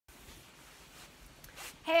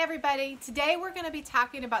Hey everybody, today we're going to be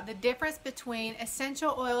talking about the difference between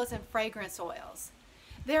essential oils and fragrance oils.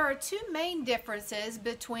 There are two main differences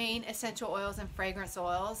between essential oils and fragrance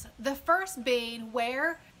oils. The first being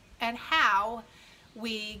where and how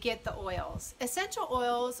we get the oils. Essential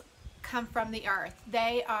oils come from the earth.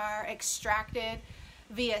 They are extracted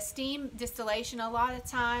via steam distillation a lot of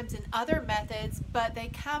times and other methods, but they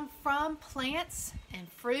come from plants and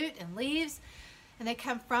fruit and leaves, and they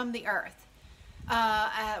come from the earth.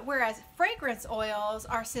 Whereas fragrance oils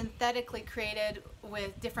are synthetically created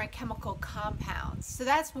with different chemical compounds. So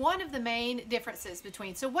that's one of the main differences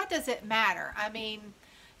between. So what does it matter? I mean,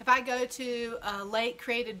 if I go to a lake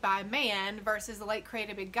created by man versus a lake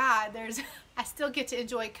created by God, I still get to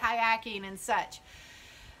enjoy kayaking and such.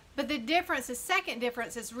 But the second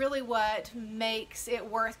difference is really what makes it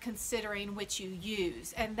worth considering which you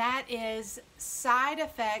use, and that is side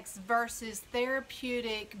effects versus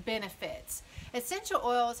therapeutic benefits. Essential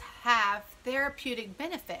oils have therapeutic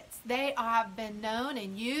benefits. They have been known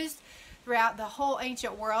and used throughout the whole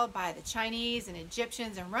ancient world by the Chinese and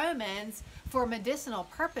Egyptians and Romans for medicinal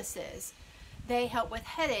purposes. They help with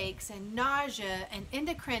headaches and nausea and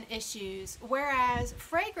endocrine issues, whereas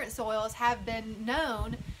fragrance oils have been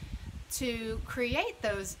known to create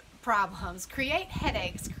those problems, create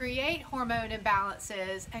headaches, create hormone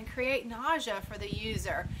imbalances, and create nausea for the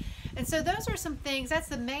user. And so those are some things, that's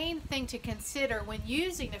the main thing to consider when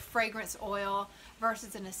using a fragrance oil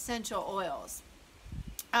versus an essential oils.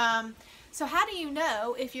 So how do you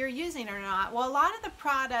know if you're using it or not? Well, a lot of the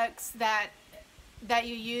products that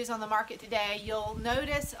you use on the market today, you'll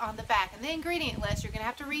notice on the back, in the ingredient list, you're going to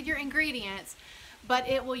have to read your ingredients, but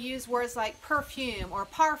it will use words like perfume or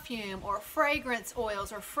parfum or fragrance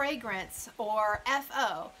oils or fragrance or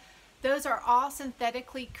FO. Those are all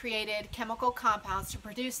synthetically created chemical compounds to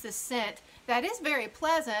produce the scent that is very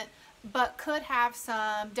pleasant but could have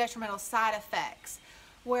some detrimental side effects.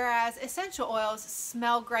 Whereas essential oils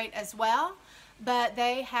smell great as well, but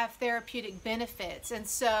they have therapeutic benefits. And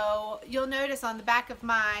so you'll notice on the back of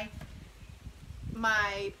my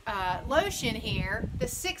lotion here, the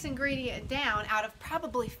 6th ingredient down out of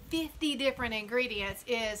probably 50 different ingredients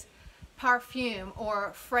is perfume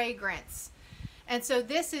or fragrance. And so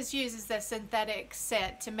this is used as a synthetic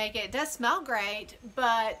scent to make it does smell great,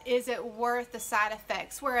 but is it worth the side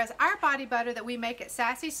effects? Whereas our body butter that we make at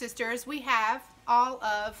Sassy Sisters, we have all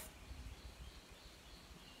of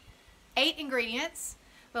 8 ingredients,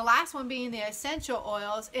 the last one being the essential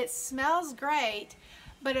oils. It smells great,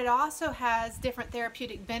 but it also has different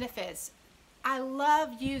therapeutic benefits. I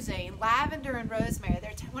love using lavender and rosemary.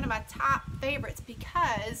 They're one of my top favorites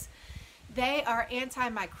because they are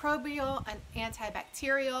antimicrobial and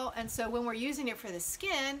antibacterial, and so when we're using it for the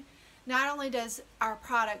skin, not only does our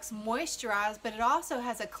products moisturize, but it also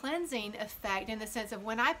has a cleansing effect in the sense of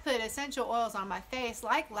when I put essential oils on my face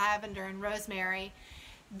like lavender and rosemary,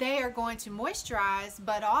 they are going to moisturize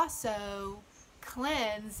but also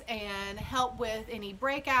cleanse and help with any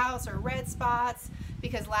breakouts or red spots,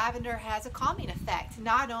 because lavender has a calming effect,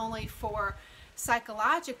 not only for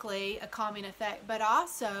psychologically a calming effect but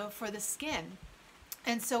also for the skin.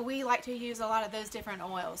 And so we like to use a lot of those different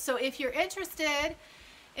oils. So if you're interested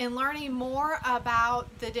in learning more about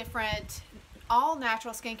the different all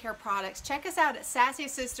natural skincare products, check us out at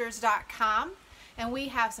sassysisters.com. And we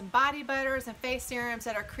have some body butters and face serums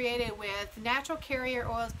that are created with natural carrier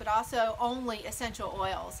oils, but also only essential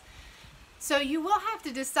oils. So you will have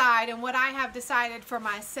to decide, and what I have decided for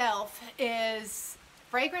myself is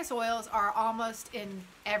fragrance oils are almost in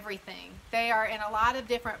everything. They are in a lot of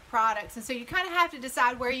different products, and so you kind of have to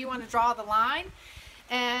decide where you want to draw the line,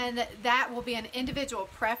 and that will be an individual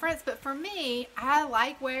preference. But for me, I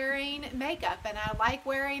like wearing makeup and I like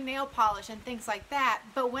wearing nail polish and things like that.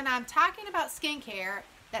 But when I'm talking about skincare,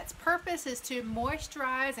 that's purpose is to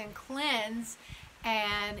moisturize and cleanse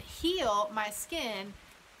and heal my skin,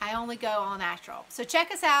 I only go all natural. So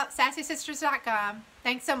check us out, sassysisters.com.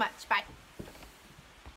 Thanks so much. Bye.